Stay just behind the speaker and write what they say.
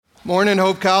Morning,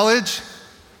 Hope College.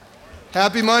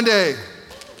 Happy Monday.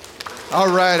 All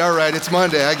right, it's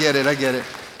Monday. I get it.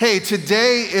 Hey,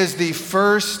 today is the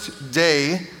first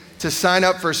day to sign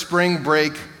up for spring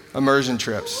break immersion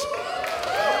trips.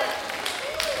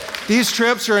 These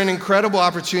trips are an incredible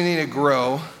opportunity to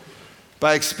grow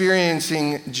by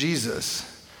experiencing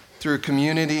Jesus through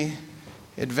community,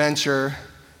 adventure,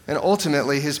 and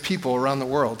ultimately his people around the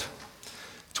world.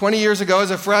 20 years ago,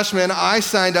 as a freshman, I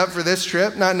signed up for this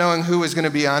trip, not knowing who was going to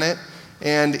be on it,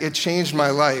 and it changed my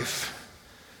life.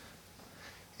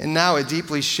 And now it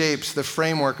deeply shapes the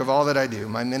framework of all that I do,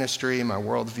 my ministry, my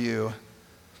worldview,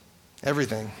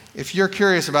 everything. If you're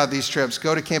curious about these trips,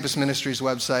 go to Campus Ministries'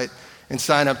 website and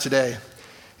sign up today.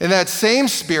 In that same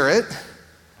spirit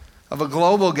of a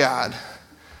global God,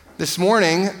 this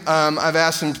morning, I've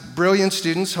asked some brilliant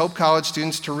students, Hope College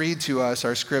students, to read to us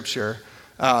our scripture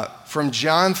from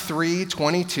John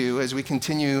 3:22 as we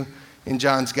continue in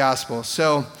John's gospel.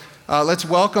 So let's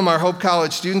welcome our Hope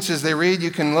College students as they read.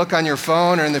 You can look on your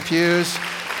phone or in the pews.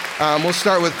 We'll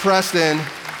start with Preston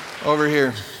over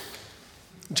here.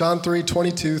 John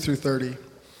 3:22 through 30.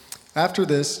 After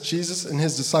this, Jesus and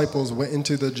his disciples went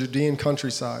into the Judean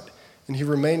countryside, and he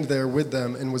remained there with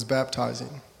them and was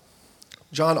baptizing.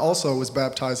 John also was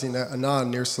baptizing at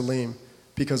Anan near Salim,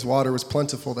 because water was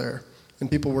plentiful there, and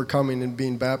people were coming and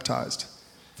being baptized,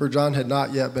 for John had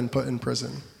not yet been put in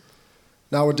prison.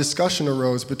 Now a discussion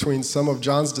arose between some of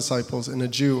John's disciples and a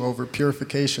Jew over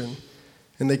purification,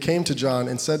 and they came to John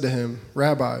and said to him,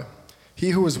 "Rabbi, he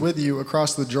who was with you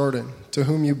across the Jordan, to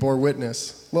whom you bore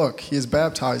witness, look, he is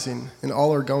baptizing, and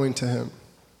all are going to him."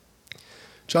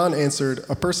 John answered,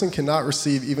 "A person cannot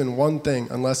receive even one thing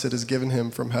unless it is given him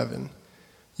from heaven.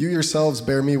 You yourselves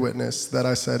bear me witness that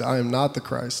I said, I am not the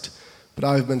Christ, but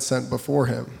I have been sent before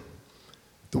him.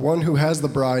 The one who has the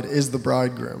bride is the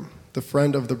bridegroom. The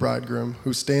friend of the bridegroom,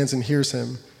 who stands and hears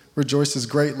him, rejoices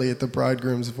greatly at the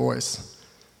bridegroom's voice.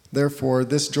 Therefore,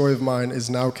 this joy of mine is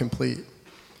now complete.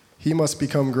 He must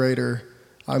become greater,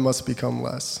 I must become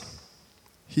less.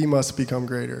 He must become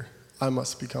greater, I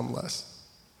must become less."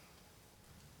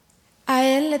 A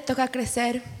él le toca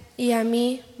crecer y a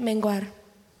mí menguar.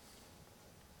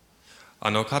 あ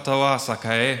の方は栄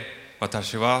え、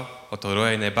私は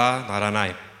衰えねばならな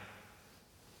い。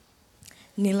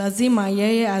 Ni lazima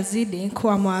yeye azidi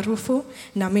kuwa maarufu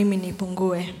na mimi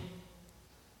nipungue.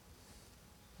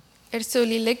 እርሱ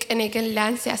ሊልቅ እኔ ግን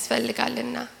ላንስ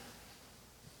ያስፈልጋልና።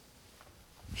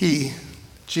 He,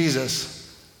 Jesus,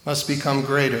 must become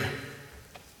greater,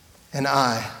 and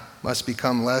I must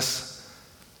become less.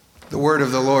 The word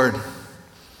of the Lord.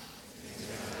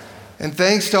 And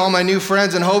thanks to all my new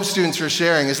friends and Hope students for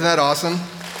sharing. Isn't that awesome?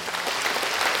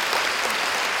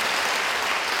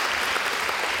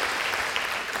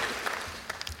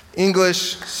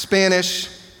 English, Spanish,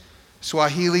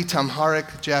 Swahili,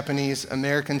 Amharic, Japanese,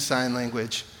 American Sign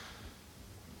Language.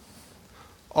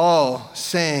 All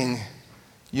saying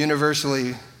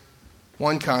universally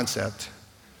one concept: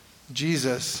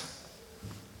 Jesus,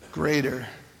 greater,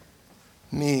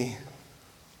 me,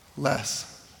 less.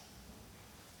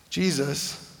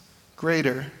 Jesus,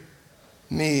 greater,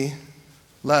 me,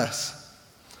 less.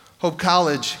 Hope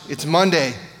College, it's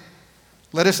Monday.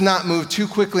 Let us not move too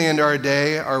quickly into our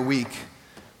day, our week,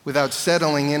 without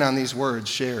settling in on these words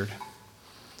shared.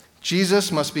 Jesus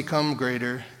must become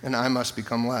greater, and I must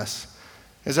become less.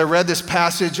 As I read this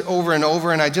passage over and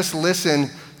over, and I just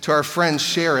listened to our friends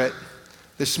share it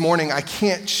this morning, I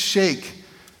can't shake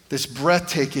this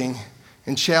breathtaking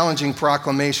and challenging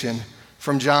proclamation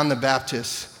from John the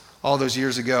Baptist all those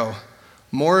years ago.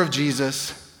 More of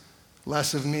Jesus,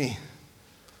 less of me.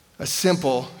 A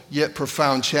simple yet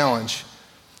profound challenge.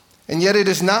 And yet it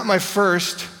is not my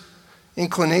first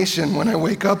inclination when I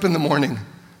wake up in the morning.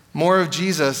 More of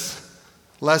Jesus,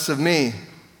 less of me.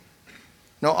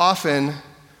 No, often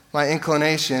my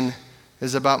inclination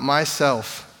is about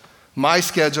myself, my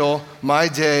schedule, my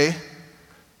day,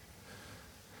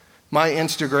 my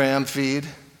Instagram feed,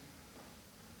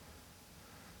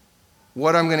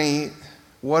 what I'm going to eat,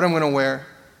 what I'm going to wear,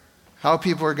 how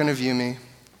people are going to view me.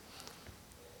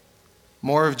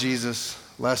 More of Jesus,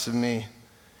 less of me.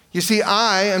 You see,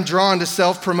 I am drawn to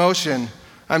self-promotion.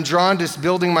 I'm drawn to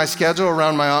building my schedule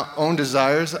around my own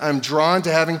desires. I'm drawn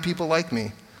to having people like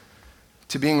me,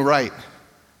 to being right,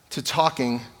 to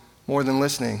talking more than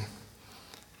listening.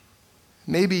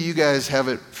 Maybe you guys have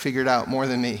it figured out more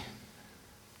than me.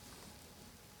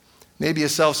 Maybe a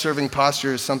self-serving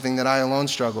posture is something that I alone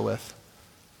struggle with.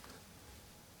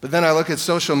 But then I look at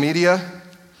social media,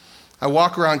 I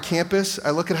walk around campus,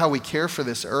 I look at how we care for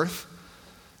this earth,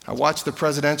 I watch the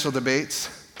presidential debates,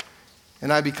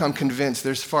 and I become convinced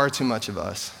there's far too much of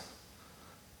us.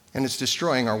 and it's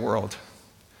destroying our world.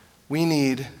 We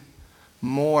need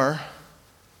more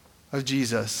of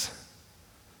Jesus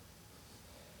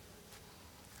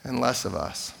and less of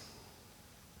us.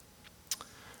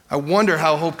 I wonder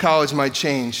how Hope College might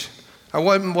change. I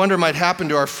wonder what might happen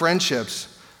to our friendships.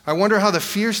 I wonder how the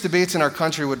fierce debates in our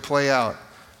country would play out.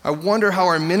 I wonder how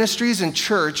our ministries and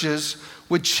churches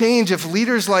would change if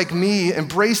leaders like me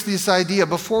embraced this idea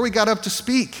before we got up to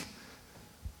speak.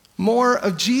 More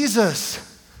of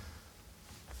Jesus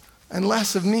and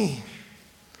less of me.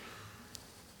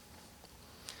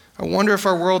 I wonder if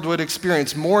our world would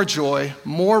experience more joy,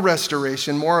 more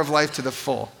restoration, more of life to the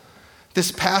full.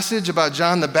 This passage about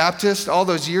John the Baptist all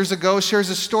those years ago shares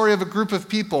a story of a group of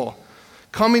people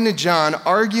coming to John,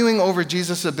 arguing over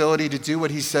Jesus' ability to do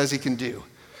what he says he can do.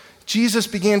 Jesus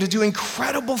began to do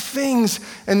incredible things,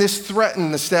 and this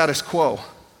threatened the status quo.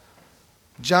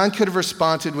 John could have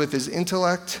responded with his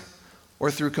intellect or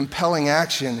through compelling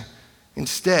action.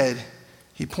 Instead,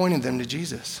 he pointed them to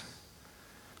Jesus.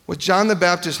 What John the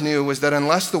Baptist knew was that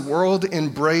unless the world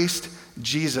embraced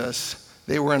Jesus,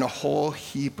 they were in a whole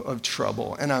heap of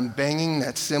trouble. And I'm banging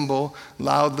that cymbal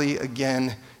loudly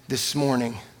again this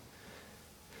morning.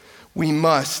 We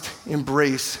must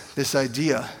embrace this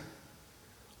idea,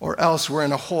 or else we're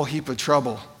in a whole heap of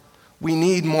trouble. We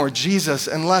need more Jesus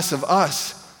and less of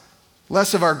us,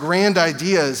 less of our grand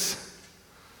ideas,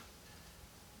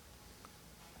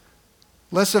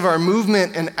 less of our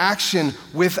movement and action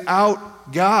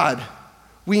without God.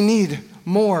 We need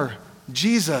more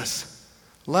Jesus,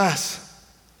 less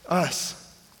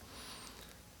us.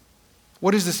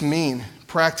 What does this mean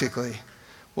practically?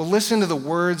 Well, listen to the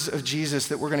words of Jesus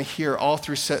that we're going to hear all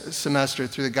through semester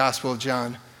through the Gospel of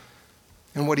John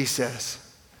and what he says.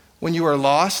 When you are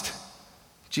lost,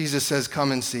 Jesus says,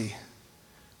 come and see.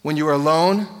 When you are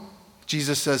alone,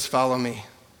 Jesus says, follow me.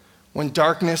 When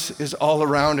darkness is all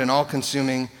around and all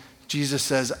consuming, Jesus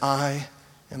says, I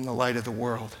am the light of the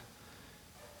world.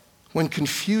 When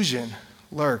confusion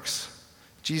lurks,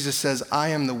 Jesus says, I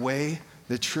am the way,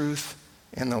 the truth,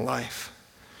 and the life.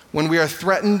 When we are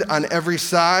threatened on every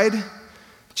side,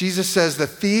 Jesus says, the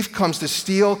thief comes to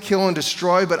steal, kill, and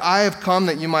destroy, but I have come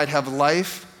that you might have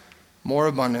life more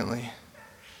abundantly.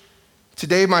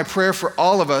 Today, my prayer for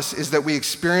all of us is that we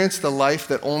experience the life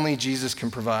that only Jesus can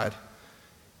provide.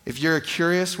 If you're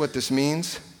curious what this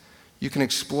means, you can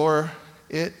explore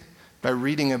it by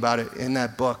reading about it in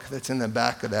that book that's in the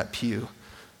back of that pew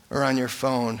or on your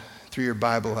phone through your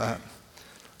Bible app.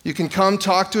 You can come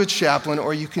talk to a chaplain,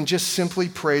 or you can just simply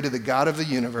pray to the God of the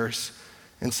universe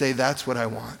and say, that's what I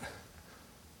want.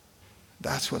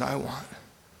 That's what I want.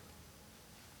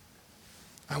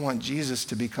 I want Jesus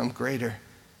to become greater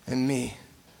and me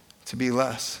to be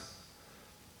less.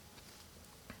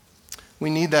 We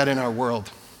need that in our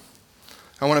world.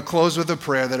 I want to close with a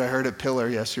prayer that I heard at Pillar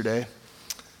yesterday.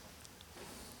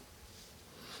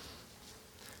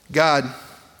 God,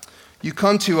 you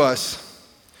come to us.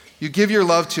 You give your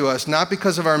love to us, not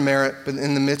because of our merit, but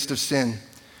in the midst of sin.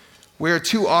 We are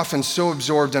too often so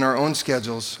absorbed in our own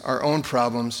schedules, our own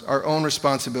problems, our own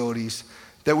responsibilities,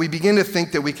 that we begin to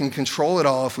think that we can control it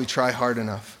all if we try hard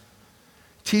enough.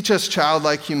 Teach us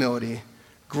childlike humility.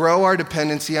 Grow our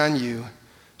dependency on you.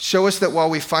 Show us that while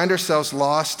we find ourselves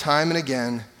lost time and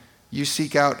again, you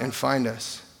seek out and find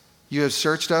us. You have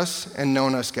searched us and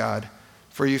known us, God,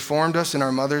 for you formed us in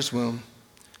our mother's womb.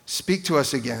 Speak to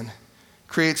us again.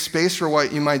 Create space for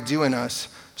what you might do in us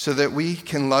so that we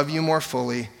can love you more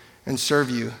fully and serve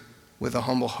you with a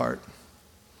humble heart.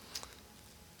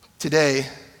 Today,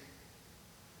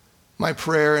 my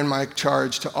prayer and my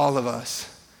charge to all of us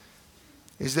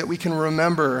is that we can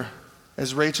remember,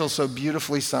 as Rachel so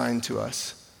beautifully signed to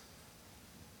us,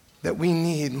 that we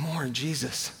need more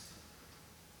Jesus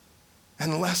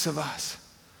and less of us.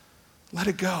 Let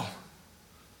it go.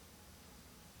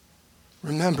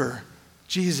 Remember,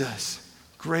 Jesus,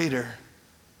 greater,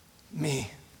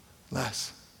 me,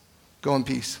 less. Go in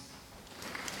peace.